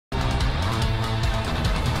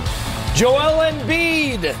Joel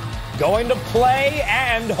Embiid going to play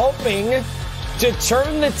and hoping to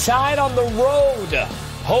turn the tide on the road.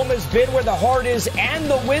 Home has been where the heart is and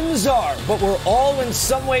the wins are, but we're all in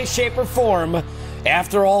some way, shape, or form,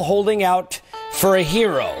 after all, holding out for a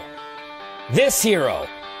hero. This hero,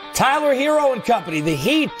 Tyler Hero and Company, the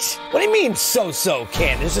Heat. What do you mean so-so,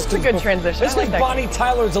 Candace? It's a good transition. It's like Bonnie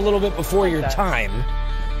Tyler's a little bit before your time.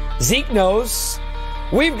 Zeke knows.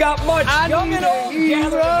 We've got much young and old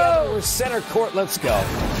gathered together. We're center court. Let's go.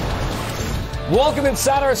 Welcome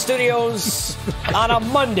inside our studios on a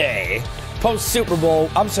Monday, post-Super Bowl.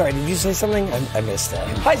 I'm sorry, did you say something? I missed that.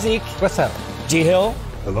 Hi, Zeke. What's up? G. Hill.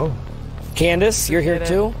 Hello. Candace, you're here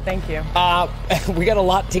too? Thank you. We got a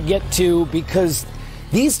lot to get to because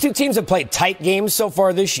these two teams have played tight games so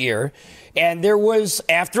far this year. And there was,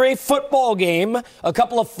 after a football game, a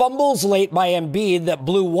couple of fumbles late by Embiid that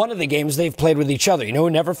blew one of the games they've played with each other. You know who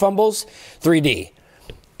never fumbles? 3D.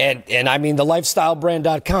 And I mean the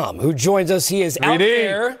lifestylebrand.com, who joins us. He is 3D. Out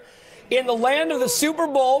there in the land of the Super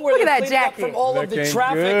Bowl where they cleaned up from all of the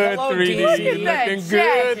traffic. Hello, 3D. Looking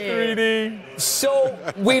good, 3D. So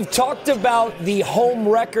we've talked about the home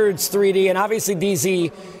records, 3D, and obviously,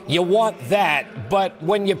 DZ, you want that. But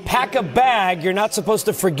when you pack a bag, you're not supposed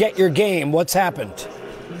to forget your game. What's happened?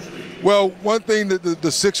 Well, one thing that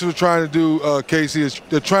the Sixers are trying to do, Casey, is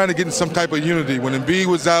they're trying to get in some type of unity. When Embiid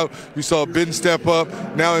was out, you saw Ben step up.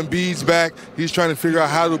 Now Embiid's back. He's trying to figure out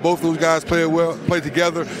how do both those guys play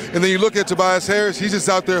together. And then you look at Tobias Harris, he's just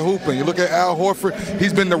out there hooping. You look at Al Horford,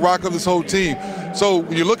 he's been the rock of this whole team. So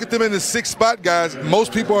when you look at them in the sixth spot, guys,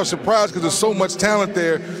 most people are surprised because there's so much talent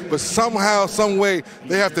there. But somehow, some way,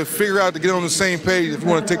 they have to figure out to get on the same page if you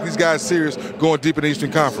want to take these guys serious going deep in the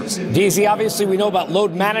Eastern Conference. DZ, obviously we know about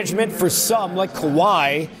load management for some, like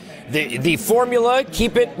Kawhi. The formula,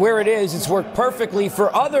 keep it where it is. It's worked perfectly.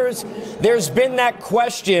 For others, there's been that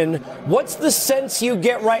question. What's the sense you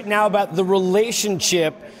get right now about the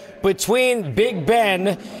relationship between Big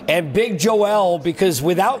Ben and Big Joel? Because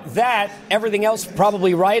without that, everything else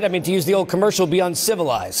probably right. I mean, to use the old commercial, be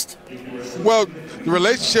uncivilized. Well, the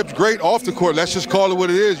relationship's great off the court. Let's just call it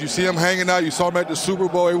what it is. You see them hanging out. You saw them at the Super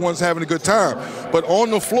Bowl. Everyone's having a good time. But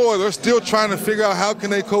on the floor, they're still trying to figure out how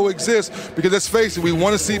can they coexist. Because let's face it, we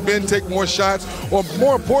want to see Ben take more shots, or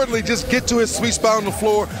more importantly, just get to his sweet spot on the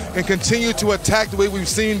floor and continue to attack the way we've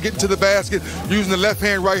seen, getting to the basket, using the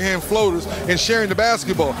left-hand, right-hand floaters, and sharing the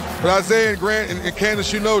basketball. But Isaiah and Grant and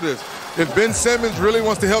Candace, you know this. If Ben Simmons really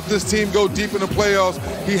wants to help this team go deep in the playoffs,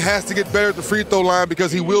 he has to get better at the free throw line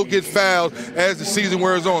because he will get fouled as the season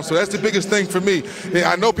wears on. So that's the biggest thing for me. And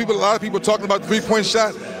I know a lot of people talking about the three-point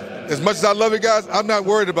shot. As much as I love it, guys, I'm not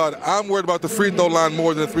worried about it. I'm worried about the free throw line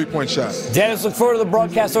more than the three-point shot. Dennis, look forward to the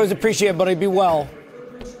broadcast. Always appreciate it, buddy. Be well.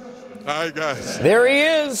 All right, guys. There he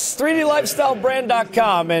is,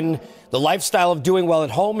 3DLifestyleBrand.com. And the lifestyle of doing well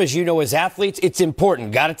at home, as you know, as athletes, it's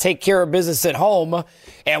important. Got to take care of business at home.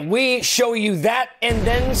 And we show you that and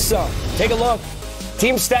then some. Take a look.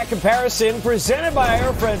 Team stat comparison presented by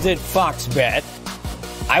our friends at Fox Bet.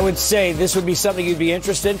 I would say this would be something you'd be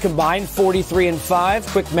interested in. Combined 43 and 5.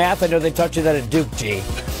 Quick math. I know they taught you that at Duke, G.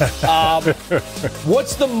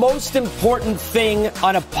 What's the most important thing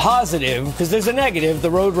on a positive, because there's a negative,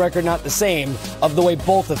 the road record not the same, of the way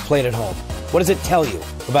both have played at home? What does it tell you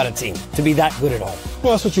about a team to be that good at home?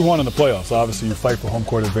 Well, that's what you want in the playoffs. Obviously, you fight for home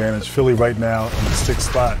court advantage. Philly right now in the sixth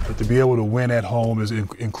spot, but to be able to win at home is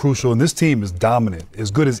crucial. And this team is dominant,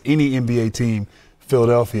 as good as any NBA team,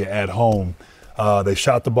 Philadelphia, at home. They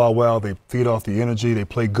shot the ball well. They feed off the energy. They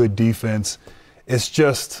play good defense. It's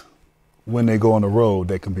just when they go on the road,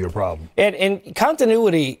 that can be a problem. And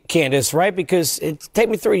continuity, Candace, right? Because take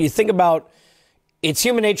me through. You think about it's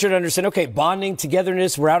human nature to understand, okay, bonding,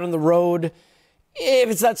 togetherness, we're out on the road. If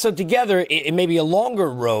it's not so together, it may be a longer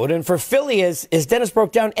road. And for Philly, as Dennis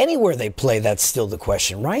broke down, anywhere they play, that's still the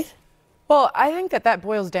question, right? Well, I think that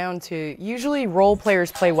boils down to usually role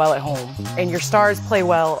players play well at home, and your stars play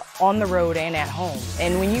well on the road and at home.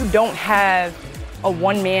 And when you don't have a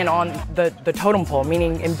one man on the totem pole,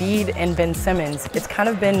 meaning Embiid and Ben Simmons, it's kind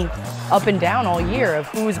of been up and down all year of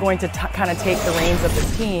who is going to kind of take the reins of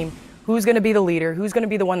this team, who's going to be the leader, who's going to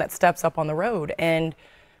be the one that steps up on the road. And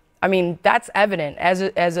I mean, that's evident as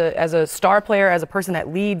a star player, as a person that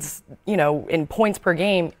leads, you know, in points per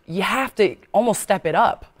game, you have to almost step it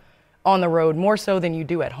up on the road more so than you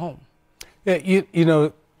do at home. Yeah,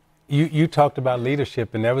 you talked about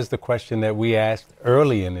leadership, and that was the question that we asked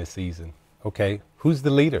early in this season. Okay, who's the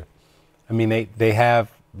leader? I mean, they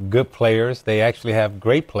have good players. They actually have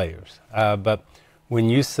great players. But when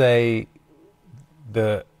you say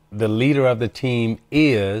the leader of the team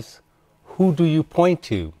is, who do you point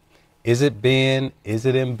to? Is it Ben? Is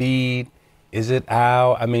it Embiid? Is it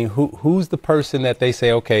Al? I mean, who's the person that they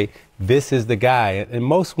say, okay, this is the guy? And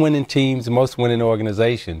most winning teams, most winning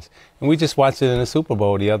organizations, and we just watched it in the Super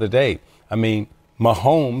Bowl the other day. I mean,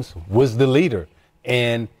 Mahomes was the leader,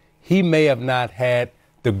 and he may have not had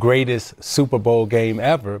the greatest Super Bowl game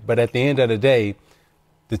ever, but at the end of the day,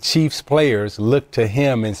 the Chiefs players looked to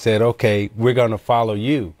him and said, okay, we're going to follow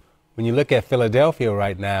you. When you look at Philadelphia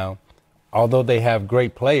right now, although they have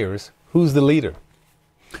great players, who's the leader?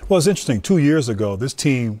 Well, it's interesting. 2 years ago, this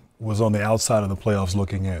team was on the outside of the playoffs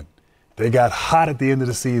looking in. They got hot at the end of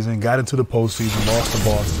the season, got into the postseason, lost to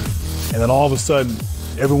Boston, and then all of a sudden,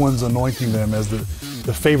 everyone's anointing them as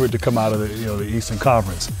the favorite to come out of the Eastern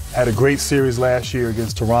Conference. Had a great series last year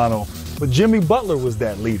against Toronto, but Jimmy Butler was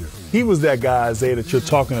that leader. He was that guy, Isaiah, that you're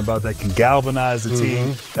talking about that can galvanize the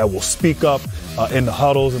team, that will speak up in the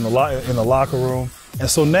huddles, in the locker room. And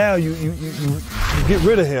so now you get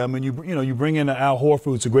rid of him and you bring in Al Horford,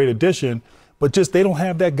 who's a great addition, but just they don't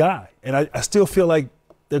have that guy. And I still feel like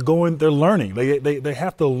they're learning. They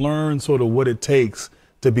have to learn sort of what it takes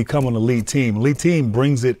to become an elite team. Elite team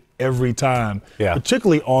brings it every time,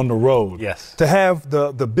 particularly on the road. Yes. To have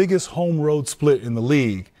the biggest home road split in the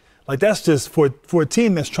league, like that's just for a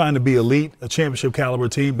team that's trying to be elite, a championship caliber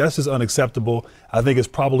team, that's just unacceptable. I think it's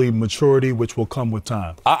probably maturity, which will come with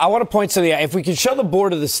time. I want to point something out. If we can show the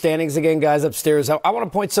board of the standings again, guys, upstairs, I want to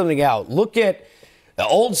point something out. Look at the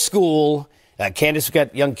old school. Candace, we've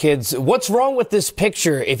got young kids. What's wrong with this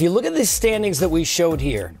picture? If you look at the standings that we showed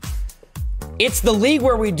here, it's the league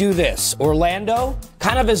where we do this. Orlando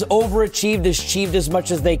kind of has overachieved, achieved as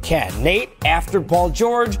much as they can. Nate, after Paul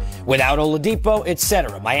George, without Oladipo,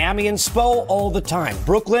 etc. Miami and Spo all the time.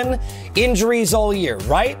 Brooklyn, injuries all year,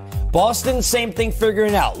 right? Boston, same thing,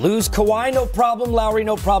 figuring out. Lose Kawhi, no problem. Lowry,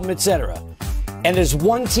 no problem, etc. And there's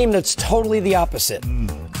one team that's totally the opposite.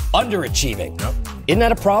 Underachieving. Yep. Isn't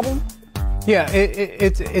that a problem? Yeah,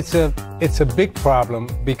 it's a big problem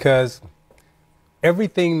because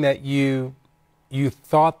everything that you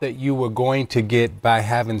thought that you were going to get by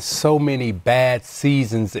having so many bad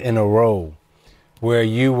seasons in a row, where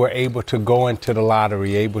you were able to go into the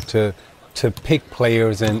lottery, able to pick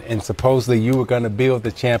players, and supposedly you were going to build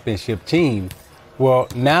the championship team. Well,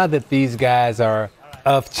 now that these guys are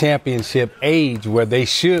of championship age, where they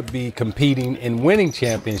should be competing and winning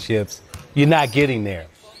championships, you're not getting there.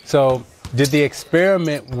 So did the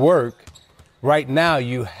experiment work? Right now,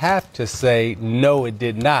 you have to say, no, it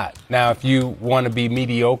did not. Now, if you want to be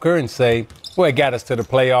mediocre and say, well, it got us to the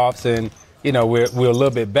playoffs and, we're a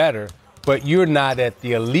little bit better, but you're not at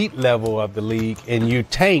the elite level of the league, and you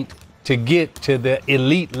tanked to get to the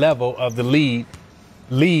elite level of the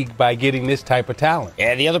league by getting this type of talent.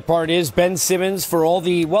 And the other part is Ben Simmons, for all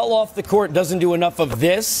the off the court, doesn't do enough of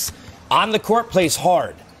this. On the court, plays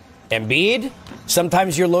hard. Embiid,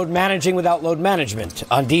 sometimes you're load managing without load management.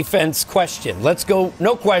 On defense, question. Let's go,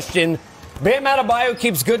 no question. Bam Adebayo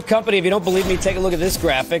keeps good company. If you don't believe me, take a look at this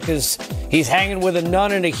graphic, because he's hanging with a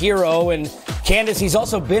nun and a hero. And Candace, he's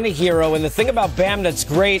also been a hero. And the thing about Bam that's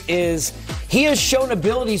great is he has shown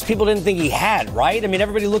abilities people didn't think he had, right? I mean,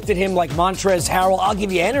 everybody looked at him like Montrezl Harrell, I'll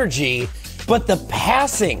give you energy. But the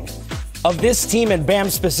passing of this team, and Bam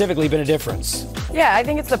specifically, been a difference. Yeah, I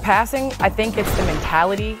think it's the passing. I think it's the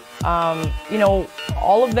mentality.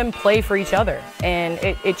 All of them play for each other, and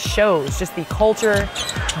it shows just the culture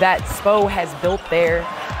that Spo has built there,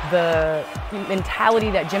 the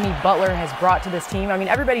mentality that Jimmy Butler has brought to this team. I mean,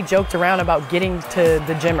 everybody joked around about getting to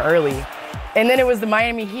the gym early, and then it was the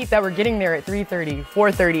Miami Heat that were getting there at 3:30,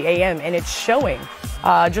 4:30 a.m., and it's showing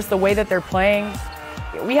just the way that they're playing.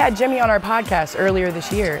 We had Jimmy on our podcast earlier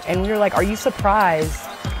this year, and we were like, are you surprised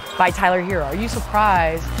by Tyler Hero? Are you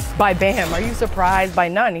surprised by Bam? Are you surprised by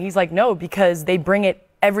none? He's like, no, because they bring it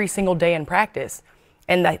every single day in practice.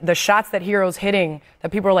 And the shots that Hero's hitting,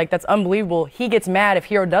 that people are like, that's unbelievable. He gets mad if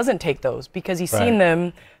Hero doesn't take those because he's seen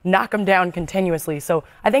them knock him down continuously. So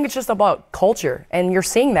I think it's just about culture, and you're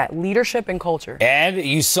seeing that, leadership and culture. And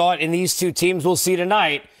you saw it in these two teams we'll see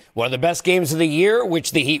tonight. One of the best games of the year,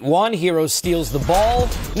 which the Heat won. Hero steals the ball.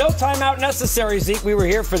 No timeout necessary, Zeke. We were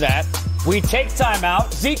here for that. We take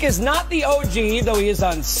timeout. Zeke is not the OG, though he is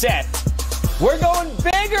on set. We're going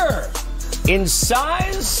bigger in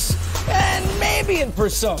size and maybe in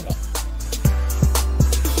persona.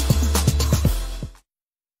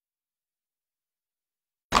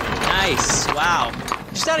 Nice. Wow.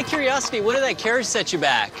 Just out of curiosity, what did that carriage set you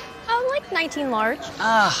back? Oh, like 19 large.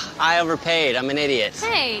 I overpaid. I'm an idiot.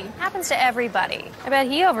 Hey, happens to everybody. I bet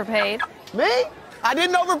he overpaid. Me? I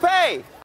didn't overpay.